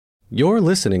You're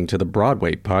listening to the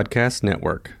Broadway Podcast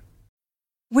Network.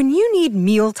 When you need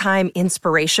mealtime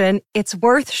inspiration, it's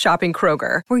worth shopping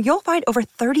Kroger, where you'll find over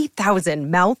 30,000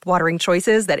 mouth-watering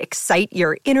choices that excite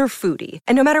your inner foodie.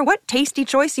 And no matter what tasty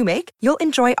choice you make, you'll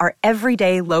enjoy our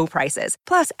everyday low prices,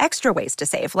 plus extra ways to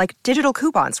save, like digital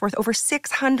coupons worth over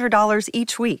 $600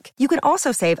 each week. You can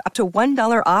also save up to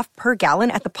 $1 off per gallon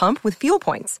at the pump with fuel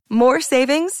points. More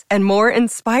savings and more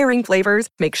inspiring flavors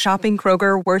make shopping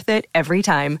Kroger worth it every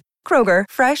time. Kroger,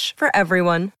 fresh for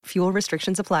everyone. Fuel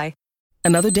restrictions apply.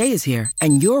 Another day is here,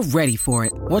 and you're ready for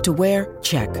it. What to wear?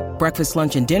 Check. Breakfast,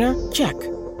 lunch, and dinner? Check.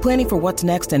 Planning for what's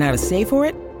next and how to save for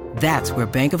it? That's where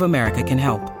Bank of America can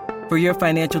help. For your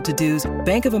financial to-dos,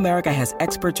 Bank of America has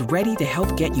experts ready to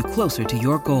help get you closer to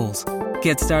your goals.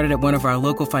 Get started at one of our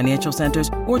local financial centers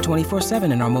or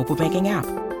 24/7 in our mobile banking app.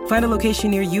 Find a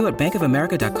location near you at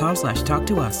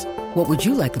bankofamerica.com/talktous. What would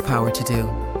you like the power to do?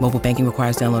 Mobile banking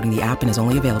requires downloading the app and is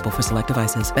only available for select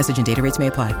devices. Message and data rates may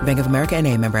apply. Bank of America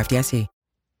N.A., member FDIC.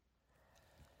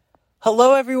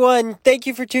 Hello, everyone. Thank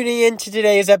you for tuning in to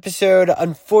today's episode.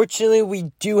 Unfortunately,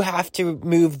 we do have to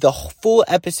move the full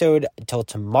episode until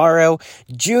tomorrow,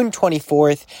 June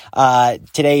 24th.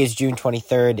 Today is June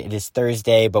 23rd. It is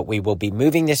Thursday, but we will be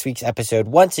moving this week's episode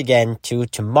once again to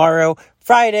tomorrow,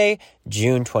 Friday,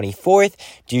 June 24th,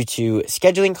 due to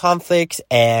scheduling conflicts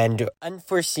and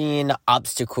unforeseen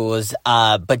obstacles.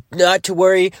 But not to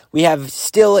worry, we have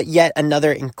still yet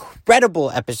another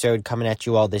incredible episode coming at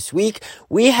you all this week.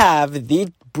 We have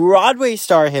the Broadway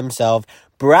star himself,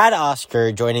 Brad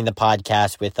Oscar, joining the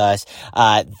podcast with us.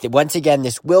 Once again,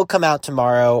 this will come out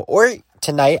tomorrow or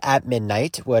tonight at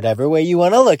midnight, whatever way you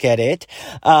want to look at it.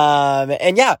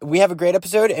 And yeah, we have a great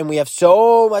episode and we have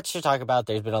so much to talk about.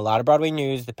 There's been a lot of Broadway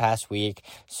news the past week,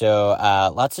 so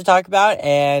lots to talk about.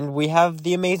 And we have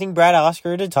the amazing Brad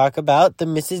Oscar to talk about the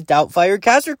Mrs. Doubtfire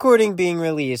cast recording being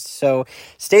released. So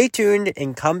stay tuned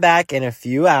and come back in a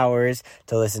few hours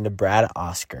to listen to Brad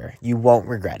Oscar. You won't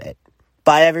regret it.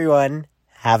 Bye, everyone.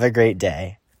 Have a great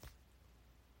day.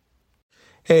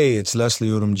 Hey, it's Leslie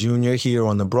Odom Jr. here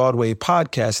on the Broadway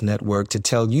Podcast Network to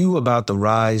tell you about the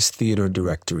Rise Theater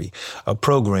Directory, a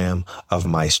program of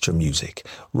Maestro Music.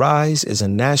 Rise is a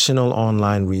national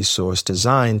online resource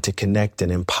designed to connect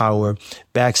and empower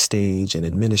backstage and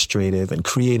administrative and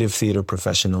creative theater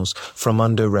professionals from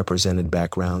underrepresented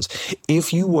backgrounds.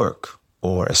 If you work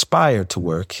or aspire to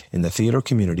work in the theater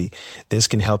community, this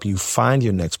can help you find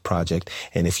your next project.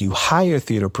 And if you hire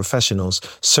theater professionals,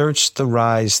 search the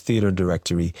Rise Theater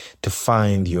Directory to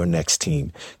find your next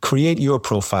team. Create your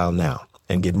profile now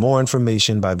and get more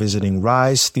information by visiting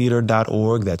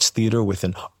risetheater.org. That's theater with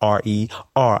an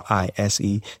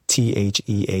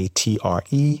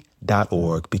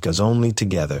RERISETHEATRE.org, because only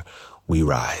together we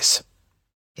rise.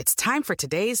 It's time for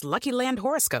today's Lucky Land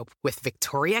horoscope with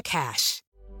Victoria Cash.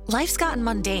 Life's gotten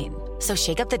mundane, so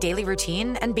shake up the daily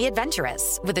routine and be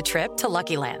adventurous with a trip to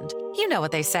Lucky Land. You know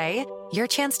what they say, your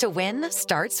chance to win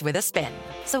starts with a spin.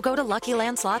 So go to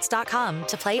LuckyLandSlots.com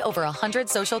to play over 100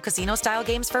 social casino-style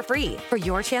games for free for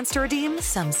your chance to redeem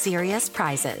some serious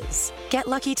prizes. Get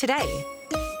lucky today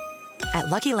at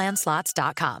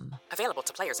LuckyLandSlots.com. Available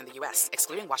to players in the U.S.,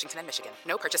 excluding Washington and Michigan.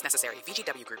 No purchase necessary.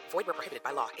 VGW Group. Void where prohibited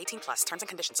by law. 18+. Terms and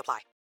conditions apply.